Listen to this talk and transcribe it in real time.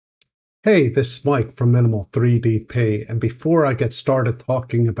Hey, this is Mike from Minimal 3DP, and before I get started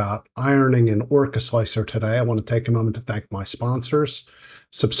talking about ironing in OrcaSlicer today, I want to take a moment to thank my sponsors,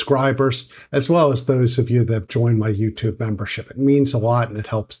 subscribers, as well as those of you that have joined my YouTube membership. It means a lot and it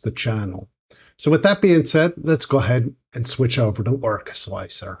helps the channel. So with that being said, let's go ahead and switch over to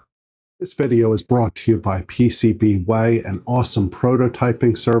OrcaSlicer. This video is brought to you by PCBWay, an awesome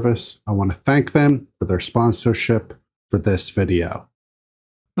prototyping service. I want to thank them for their sponsorship for this video.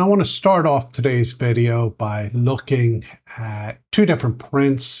 Now, I want to start off today's video by looking at two different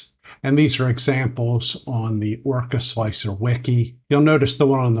prints, and these are examples on the OrcaSlicer wiki. You'll notice the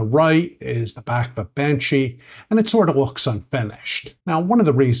one on the right is the back of a benchy, and it sort of looks unfinished. Now, one of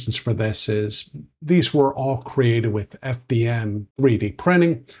the reasons for this is these were all created with FDM 3D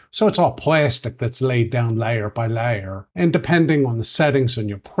printing, so it's all plastic that's laid down layer by layer, and depending on the settings on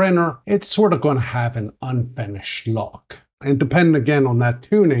your printer, it's sort of going to have an unfinished look. And depending again on that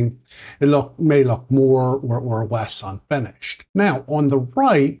tuning, it may look more or less unfinished. Now, on the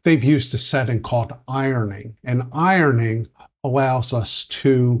right, they've used a setting called ironing. And ironing allows us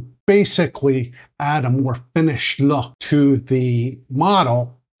to basically add a more finished look to the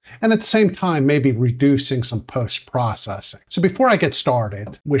model, and at the same time, maybe reducing some post-processing. So before I get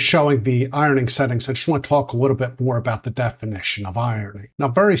started with showing the ironing settings, I just want to talk a little bit more about the definition of ironing. Now,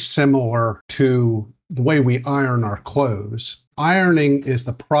 very similar to the way we iron our clothes, ironing is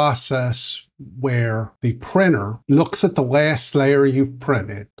the process where the printer looks at the last layer you've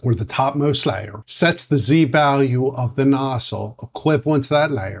printed, or the topmost layer, sets the Z value of the nozzle equivalent to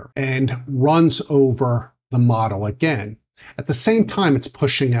that layer, and runs over the model again. At the same time, it's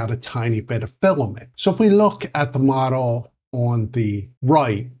pushing out a tiny bit of filament. So if we look at the model on the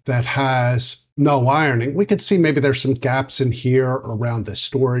right that has no ironing, we can see maybe there's some gaps in here around the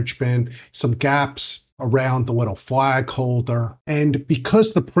storage bin, some gaps around the little flag holder. And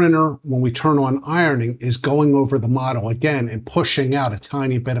because the printer, when we turn on ironing, is going over the model again and pushing out a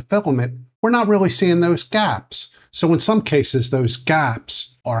tiny bit of filament, we're not really seeing those gaps. So in some cases, those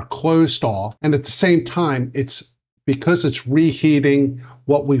gaps are closed off. And at the same time, because it's reheating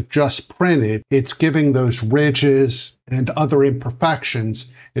what we've just printed, it's giving those ridges and other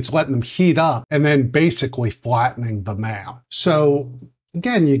imperfections, it's letting them heat up and then basically flattening them out. So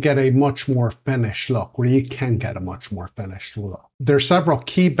again, you get a much more finished look, or you can get a much more finished look. There are several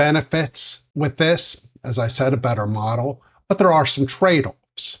key benefits with this. As I said, a better model, but there are some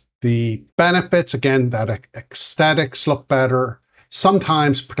trade-offs. The benefits, again, that aesthetics look better.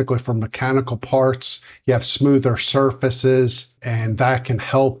 Sometimes, particularly for mechanical parts, you have smoother surfaces, and that can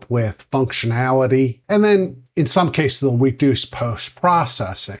help with functionality. And then in some cases, they'll reduce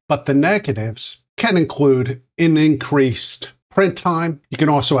post-processing. But the negatives can include an increased print time. You can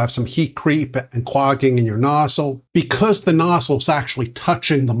also have some heat creep and clogging in your nozzle. Because the nozzle is actually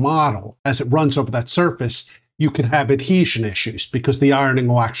touching the model as it runs over that surface, you can have adhesion issues because the ironing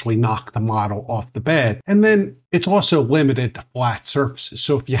will actually knock the model off the bed. And then it's also limited to flat surfaces.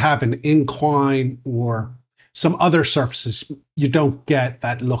 So if you have an incline or some other surfaces, you don't get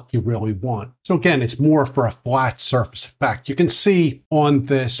that look you really want. So again, it's more for a flat surface effect. You can see on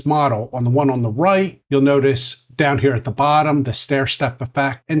this model, on the one on the right, you'll notice down here at the bottom, the stair-step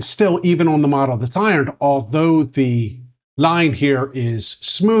effect. And still, even on the model that's ironed, although the line here is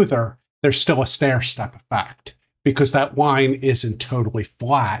smoother, there's still a stair-step effect because that line isn't totally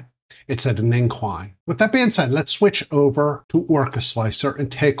flat. It's at an incline. With that being said, let's switch over to OrcaSlicer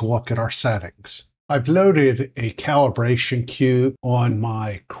and take a look at our settings. I've loaded a calibration cube on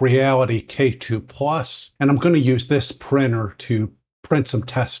my Creality K2 Plus, and I'm going to use this printer to print some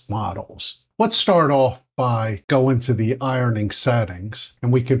test models. Let's start off by going to the ironing settings,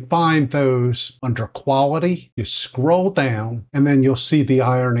 and we can find those under Quality. You scroll down, and then you'll see the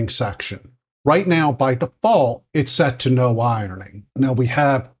ironing section. Right now, by default, it's set to no ironing. Now, we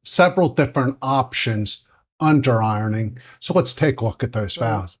have several different options under ironing, so let's take a look at those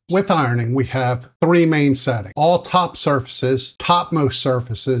values. With ironing, we have three main settings: all top surfaces, topmost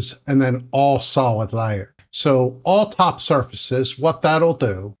surfaces, and then all solid layers. So all top surfaces, what that'll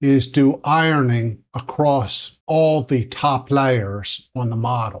do is do ironing across all the top layers on the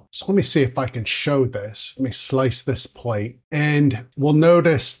model. So let me see if I can show this. Let me slice this plate, and we'll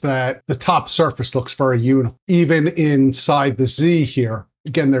notice that the top surface looks very uniform. Even inside the Z here,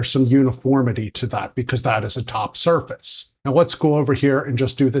 again, there's some uniformity to that because that is a top surface. Now let's go over here and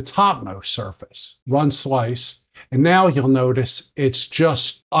just do the topmost surface. Run slice. And now you'll notice it's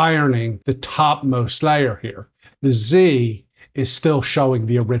just ironing the topmost layer here. The Z is still showing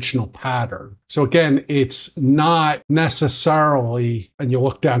the original pattern. So again, it's not necessarily, and you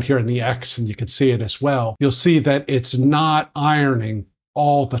look down here in the X and you can see it as well, you'll see that it's not ironing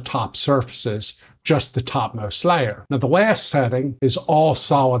all the top surfaces, just the topmost layer. Now the last setting is all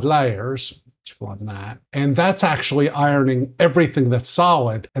solid layers. Let's run that. And that's actually ironing everything that's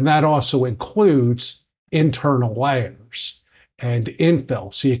solid, and that also includes internal layers and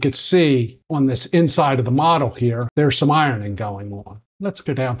infill. So you could see on this inside of the model here, there's some ironing going on. Let's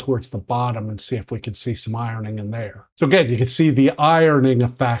go down towards the bottom and see if we can see some ironing in there. So again, you can see the ironing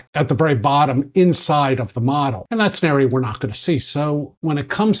effect at the very bottom inside of the model. And that's an area we're not going to see. So when it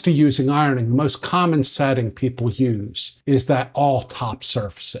comes to using ironing, the most common setting people use is that all top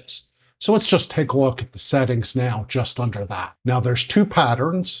surfaces. So let's just take a look at the settings now just under that. Now there's two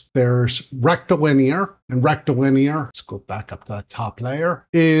patterns. There's rectilinear, and rectilinear, let's go back up to that top layer,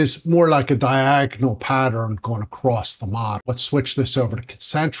 is more like a diagonal pattern going across the model. Let's switch this over to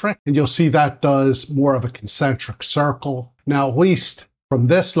concentric, and you'll see that does more of a concentric circle. Now, at least from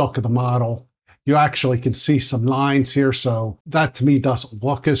this look of the model, you actually can see some lines here, so that to me doesn't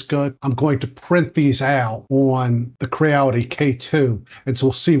look as good. I'm going to print these out on the Creality K2, and so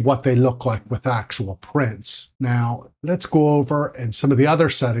we'll see what they look like with actual prints. Now, let's go over, and some of the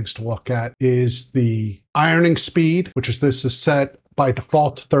other settings to look at is the ironing speed, which is this is set by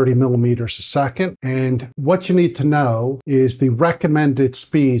default to 30 millimeters a second. And what you need to know is the recommended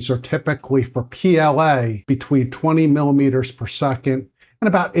speeds are typically for PLA between 20 millimeters per second and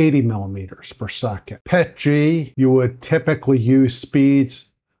about 80 millimeters per second. PETG, you would typically use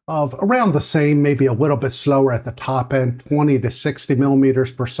speeds of around the same, maybe a little bit slower at the top end, 20 to 60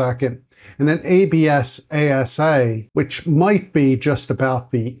 millimeters per second. And then ABS ASA, which might be just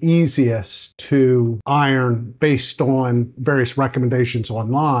about the easiest to iron based on various recommendations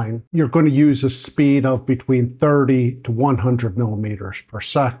online, you're going to use a speed of between 30 to 100 millimeters per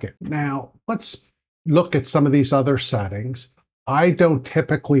second. Now, let's look at some of these other settings. I don't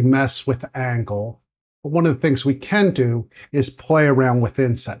typically mess with angle, but one of the things we can do is play around with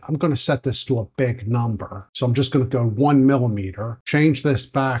inset. I'm going to set this to a big number. So I'm just going to go 1 millimeter, change this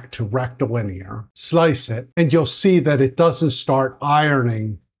back to rectilinear, slice it, and you'll see that it doesn't start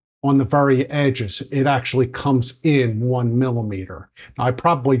ironing on the very edges. It actually comes in 1 millimeter. Now, I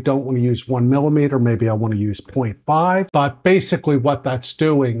probably don't want to use 1 millimeter. Maybe I want to use 0.5, but basically what that's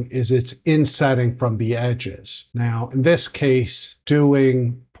doing is it's insetting from the edges. Now, in this case,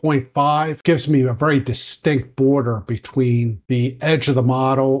 doing 0.5 gives me a very distinct border between the edge of the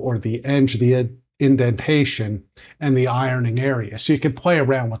model or the edge of the indentation and the ironing area. So you can play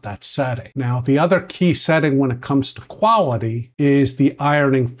around with that setting. Now, the other key setting when it comes to quality is the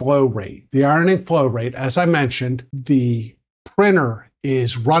ironing flow rate. The ironing flow rate, as I mentioned, the printer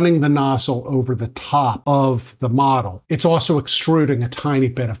is running the nozzle over the top of the model. It's also extruding a tiny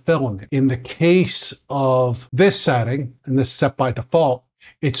bit of filament. In the case of this setting, and this is set by default,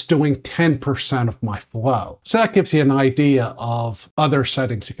 it's doing 10% of my flow. So that gives you an idea of other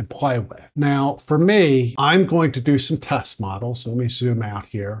settings you can play with. Now, for me, I'm going to do some test models. So let me zoom out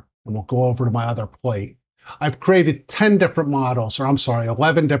here, and we'll go over to my other plate. I've created 10 different models, or I'm sorry,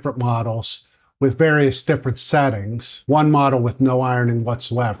 11 different models with various different settings, one model with no ironing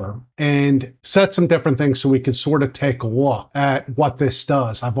whatsoever, and set some different things so we can sort of take a look at what this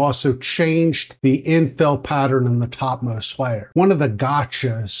does. I've also changed the infill pattern in the topmost layer. One of the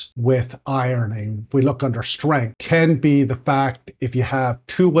gotchas with ironing, if we look under strength, can be the fact if you have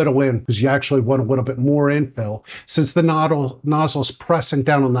too little in, because you actually want a little bit more infill, since the nozzle's pressing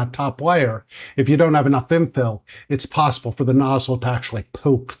down on that top layer, if you don't have enough infill, it's possible for the nozzle to actually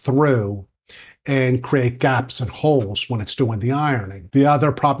poke through and create gaps and holes when it's doing the ironing. The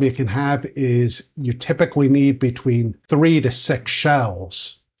other problem you can have is you typically need between 3 to 6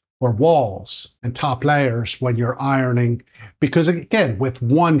 shells or walls and top layers when you're ironing, because again, with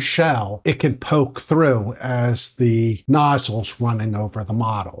one shell, it can poke through as the nozzle's running over the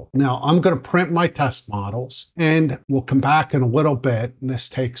model. Now, I'm going to print my test models, and we'll come back in a little bit, and this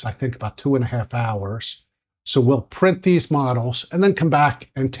takes, I think, about 2.5 hours. So we'll print these models and then come back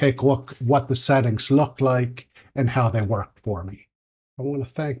and take a look at what the settings look like and how they work for me. I want to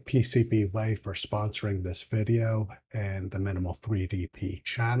thank PCBWay for sponsoring this video and the Minimal 3DP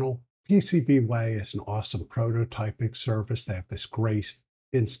channel. PCBWay is an awesome prototyping service. They have this great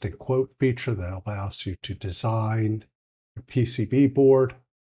instant quote feature that allows you to design your PCB board,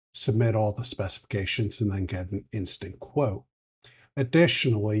 submit all the specifications, and then get an instant quote.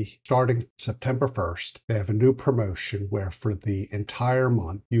 Additionally, starting September 1st, they have a new promotion where for the entire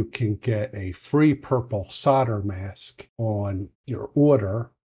month, you can get a free purple solder mask on your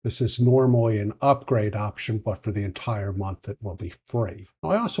order. This is normally an upgrade option, but for the entire month, it will be free.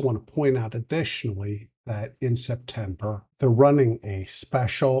 I also want to point out additionally, that in September, they're running a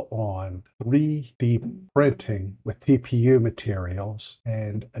special on 3D printing with TPU materials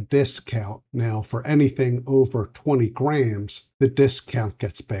and a discount. Now, for anything over 20 grams, the discount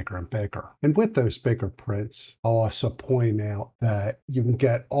gets bigger and bigger. And with those bigger prints, I'll also point out that you can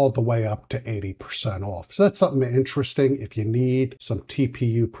get all the way up to 80% off. So that's something interesting. If you need some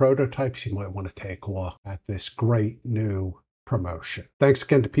TPU prototypes, you might want to take a look at this great new promotion. Thanks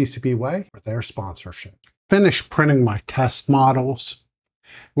again to PCBWay for their sponsorship. Finished printing my test models.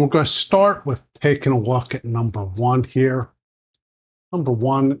 We're going to start with taking a look at number 1 here. Number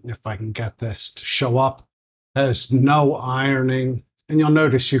 1, if I can get this to show up, has no ironing. And you'll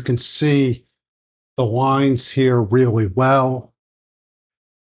notice you can see the lines here really well.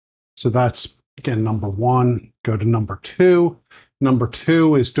 So that's, again, number 1. Go to number 2. Number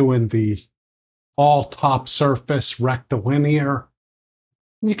 2 is doing the all top surface rectilinear.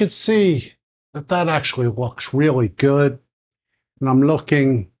 You can see that that actually looks really good. And I'm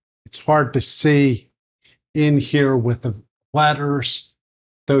looking, it's hard to see in here with the letters.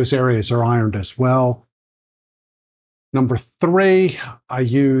 Those areas are ironed as well. Number 3, I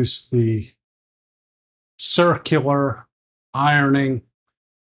use the circular ironing.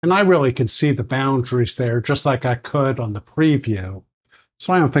 And I really can see the boundaries there, just like I could on the preview.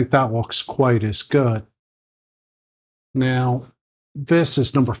 So I don't think that looks quite as good. Now, this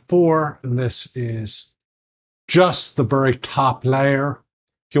is number 4, and this is just the very top layer.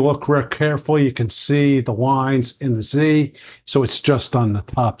 If you look real carefully, you can see the lines in the Z, so it's just on the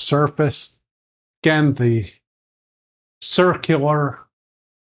top surface. Again, the circular,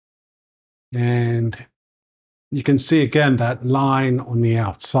 and you can see again that line on the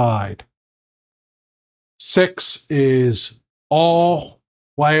outside. 6 is all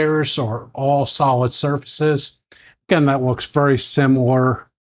layers or all solid surfaces. Again, that looks very similar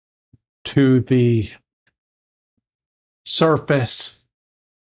to the surface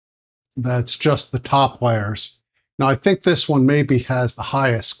that's just the top layers. Now, I think this one maybe has the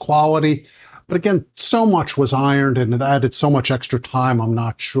highest quality, but again, so much was ironed and it added so much extra time, I'm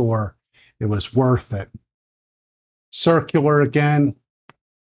not sure it was worth it. Circular again.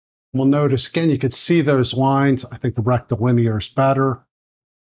 We'll notice again, you can see those lines. I think the rectilinear is better.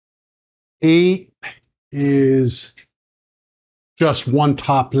 8 is just one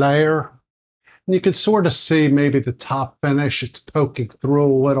top layer. And you can sort of see maybe the top finish, it's poking through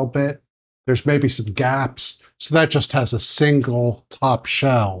a little bit. There's maybe some gaps. So that just has a single top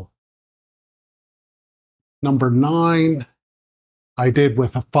shell. Number 9, I did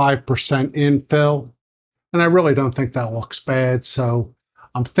with a 5% infill. And I really don't think that looks bad. So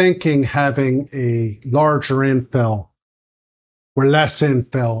I'm thinking having a larger infill or less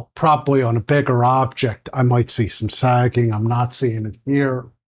infill, probably on a bigger object, I might see some sagging. I'm not seeing it here.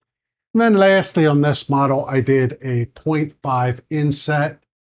 And then lastly, on this model, I did a 0.5 inset.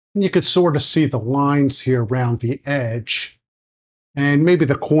 And you could sort of see the lines here around the edge. And maybe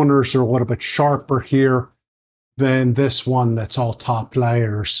the corners are a little bit sharper here than this one that's all top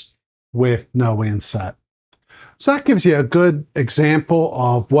layers with no inset. So that gives you a good example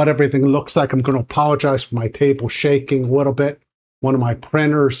of what everything looks like. I'm going to apologize for my table shaking a little bit. One of my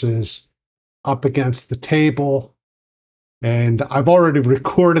printers is up against the table. And I've already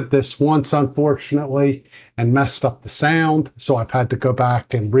recorded this once, unfortunately, and messed up the sound. So I've had to go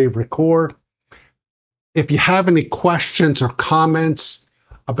back and re-record. If you have any questions or comments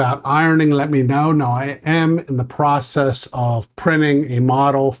about ironing, let me know. Now, I am in the process of printing a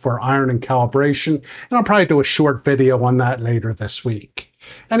model for ironing calibration, and I'll probably do a short video on that later this week.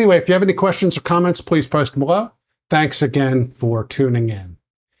 Anyway, if you have any questions or comments, please post them below. Thanks again for tuning in.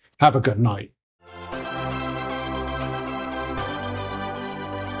 Have a good night.